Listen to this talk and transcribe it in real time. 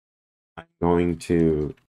I'm going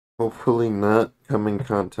to hopefully not come in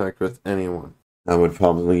contact with anyone. That would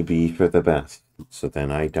probably be for the best, so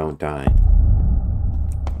then I don't die.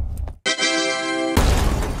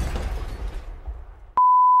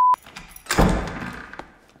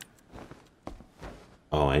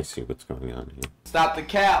 Oh, I see what's going on here. Stop the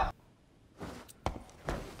cap!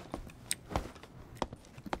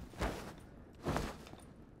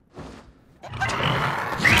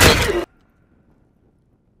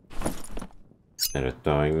 And a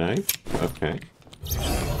throwing knife? Okay.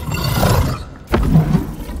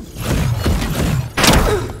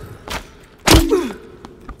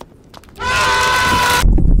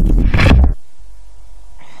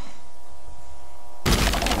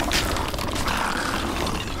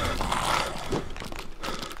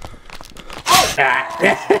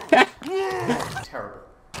 Terrible.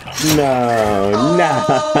 No.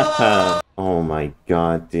 Oh my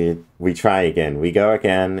god, dude. We try again. We go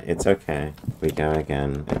again. It's okay. We go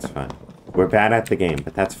again. It's fine. We're bad at the game,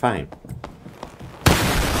 but that's fine.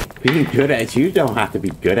 Being good at... You don't have to be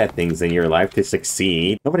good at things in your life to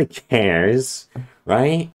succeed. Nobody cares,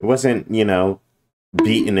 right? It wasn't, you know,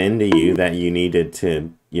 beaten into you that you needed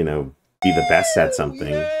to, you know, be the best at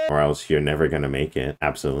something, or else you're never gonna make it.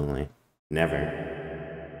 Absolutely.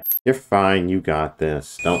 Never. You're fine, you got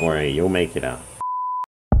this. Don't worry, you'll make it out.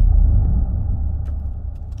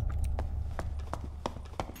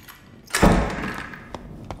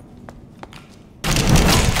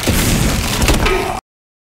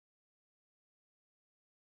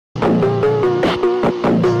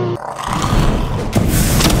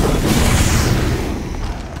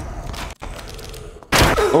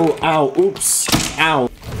 Oh, ow, oops, ow.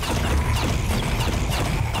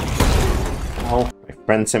 Ow. My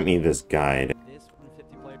friend sent me this guide.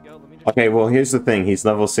 Okay, well, here's the thing. He's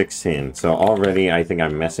level 16, so already I think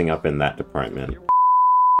I'm messing up in that department.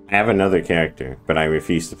 I have another character, but I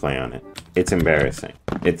refuse to play on it. It's embarrassing.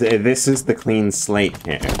 This is the clean slate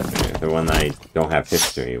character, the one I don't have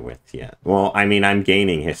history with yet. Well, I mean, I'm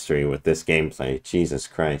gaining history with this gameplay. Jesus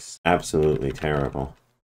Christ. Absolutely terrible.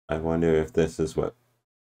 I wonder if this is what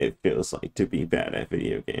it feels like to be bad at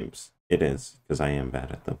video games. It is, because I am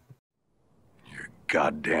bad at them. You're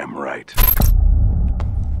goddamn right.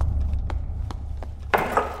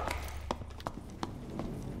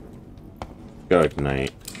 Go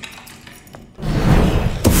ignite.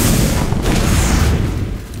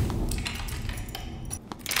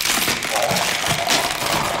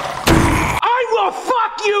 I will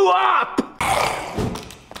fuck you up!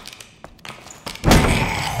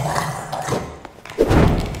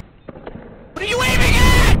 What are you aiming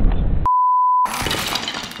at?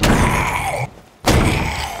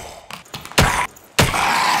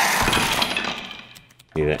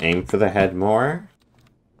 Need to aim for the head more.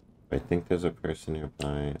 I think there's a person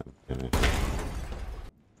nearby. I'm gonna...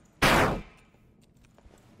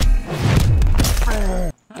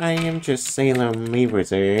 I am just Salem, me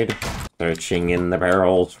wizard. Searching in the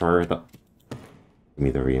barrels for the... Give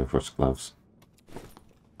me the reinforced gloves.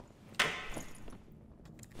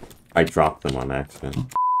 I dropped them on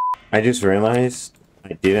accident. I just realized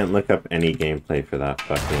I didn't look up any gameplay for that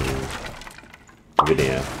fucking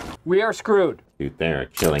video. We are screwed. Dude, they're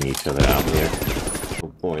killing each other out here.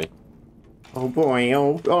 Oh boy. Oh boy,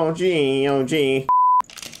 oh gee, oh gee.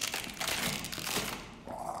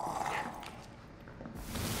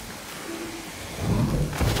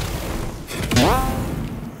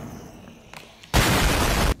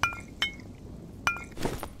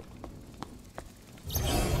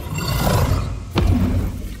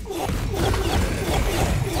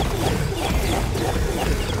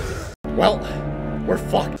 Well, we're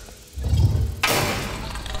fucked.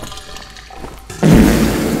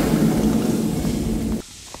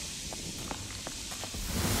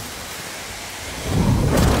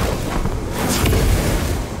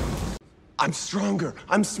 I'm stronger.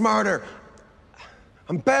 I'm smarter.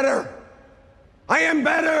 I'm better. I am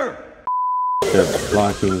better! They're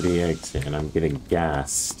blocking the exit and I'm getting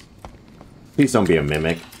gassed. Please don't be a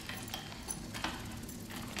mimic.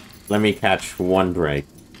 Let me catch one break.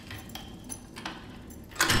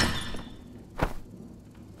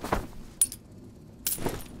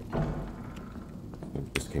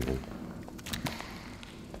 Just came in.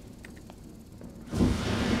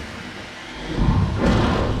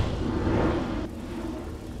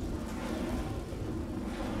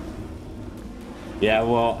 Yeah,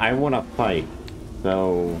 well, I want to fight,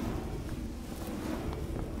 so...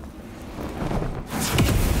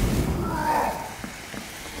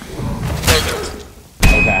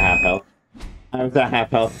 I was at half health. I was at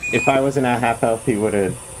half health. If I wasn't at half health, he would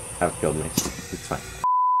have killed me. It's fine.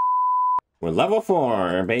 We're level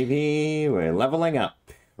 4, baby. We're leveling up.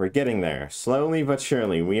 We're getting there. Slowly but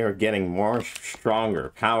surely, we are getting more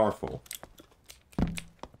stronger, powerful.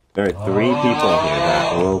 There are 3 people here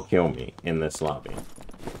that will kill me in this lobby.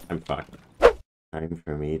 I'm fucked. Time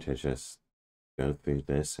for me to just go through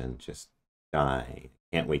this and just die.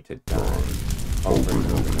 Can't wait to die. Over and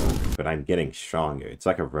over and over. But I'm getting stronger. It's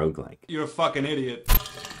like a roguelike. You're a fucking idiot.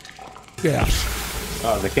 Yeah.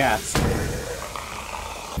 Oh, the cats.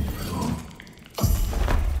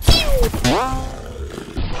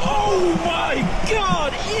 Oh my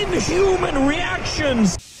god! Inhuman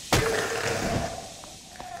reactions!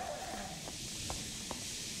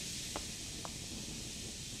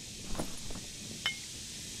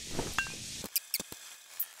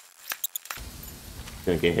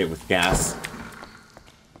 Gonna get hit with gas.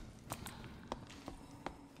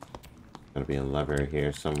 Gotta be a lever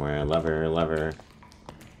here somewhere. A lever, lever.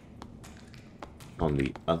 On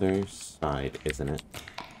the other side, isn't it?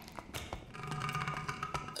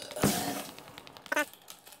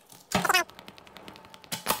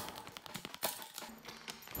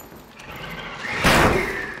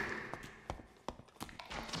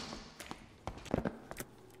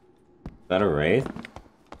 Is that a wraith?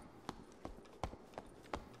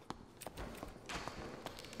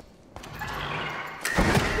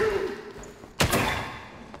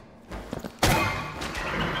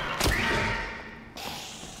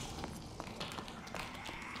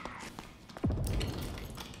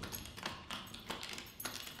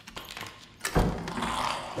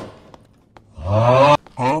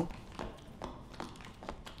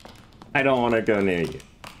 I don't want to go near you.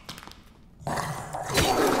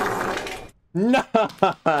 No,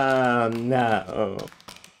 no.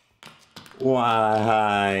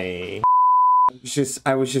 Why?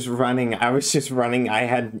 I was just running. I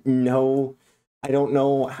had no... I don't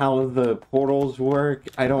know how the portals work.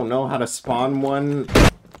 I don't know how to spawn one.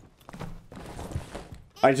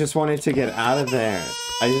 I just wanted to get out of there.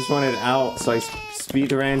 I just wanted out, so I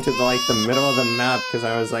speed ran to the middle of the map because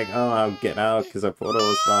I was like, oh, I'll get out because a portal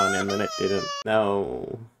was spawned, and then it didn't.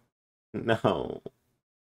 No. No.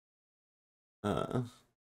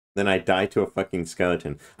 Then I died to a fucking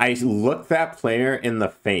skeleton. I looked that player in the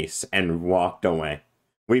face and walked away.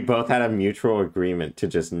 We both had a mutual agreement to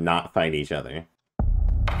just not fight each other.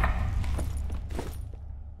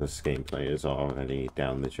 This gameplay is already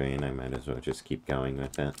down the drain. I might as well just keep going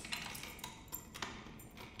with it.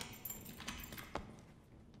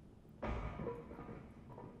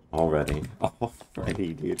 Already,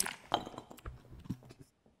 dude.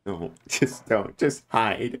 No, just don't. Just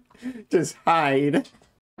hide. Just hide.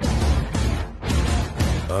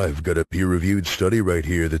 I've got a peer-reviewed study right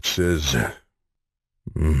here that says...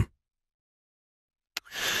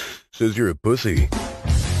 says you're a pussy.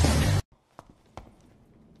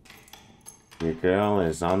 Your girl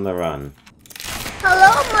is on the run.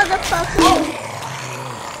 Hello, motherfucker.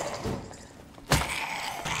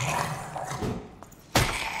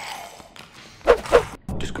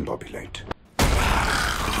 Discombobulate.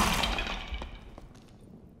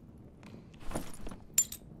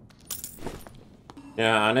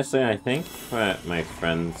 Yeah, honestly, I think what my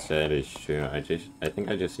friend said is true. I think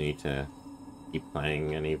I just need to keep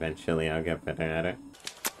playing, and eventually I'll get better at it.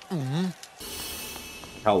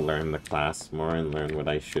 I'll learn the class more and learn what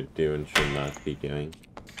I should do and should not be doing.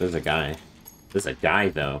 There's a guy. There's a guy,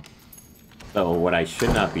 though. So what I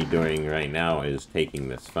should not be doing right now is taking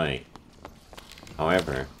this fight.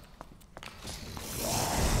 However...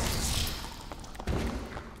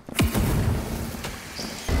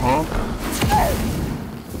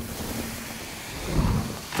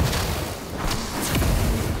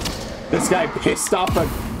 This guy pissed off a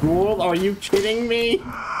ghoul? Are you kidding me?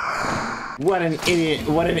 What an idiot.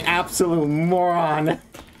 What an absolute moron.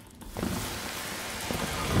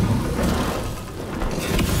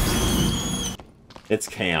 It's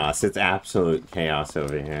chaos. It's absolute chaos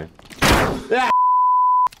over here. Ah!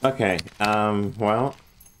 Okay, well,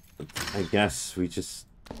 I guess we just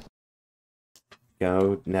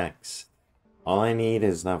go next. All I need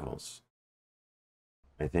is levels.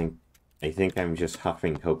 I think I'm just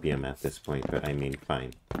huffing copium at this point, but I mean,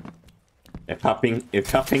 fine. If huffing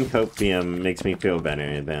copium makes me feel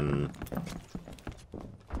better, then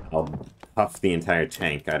I'll huff the entire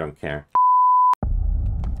tank. I don't care.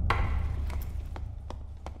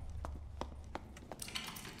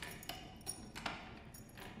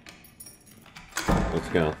 Let's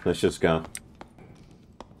go. Let's just go.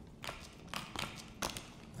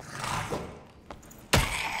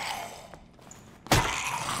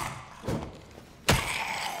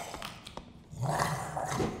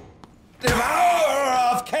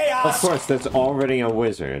 Of course, that's already a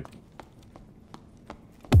wizard.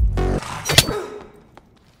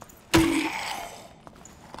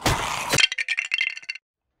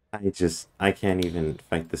 I can't even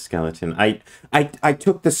fight the skeleton. I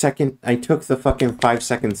took the fucking 5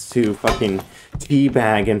 seconds to fucking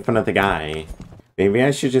teabag in front of the guy. Maybe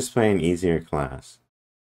I should just play an easier class.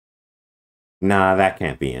 Nah, that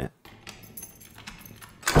can't be it.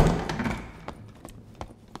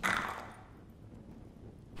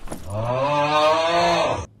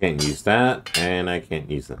 Can't use that, and I can't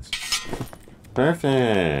use this.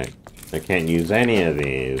 Perfect. I can't use any of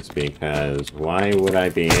these, because why would I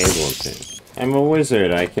be able to? I'm a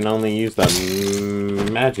wizard, I can only use the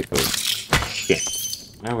magical shit.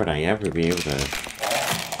 Why would I ever be able to,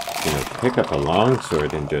 you know, pick up a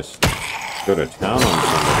longsword and just go to town on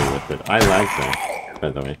somebody with it? I like that, by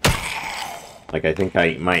the way. Like, I think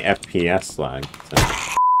my FPS lagged. So.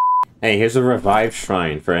 Hey, here's a revive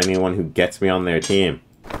shrine for anyone who gets me on their team.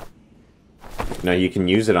 No, you can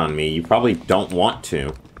use it on me. You probably don't want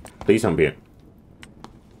to. Please don't be it.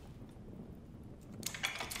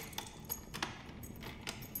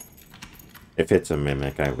 If it's a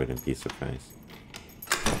mimic, I wouldn't be surprised.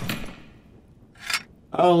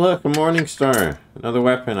 Oh, look, a morning star. Another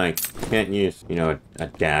weapon I can't use. You know, a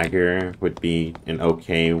dagger would be an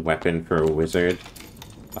okay weapon for a wizard.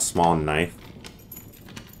 A small knife.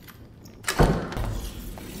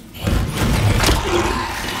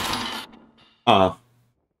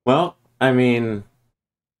 Well, I mean,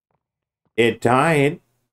 it died,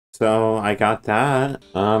 so I got that.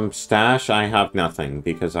 Stash, I have nothing,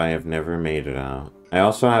 because I have never made it out. I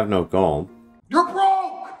also have no gold. You're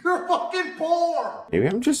broke! You're fucking poor! Maybe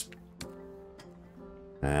I'm just...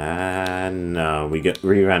 no,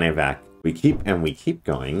 we run it back. We keep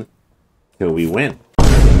going till we win.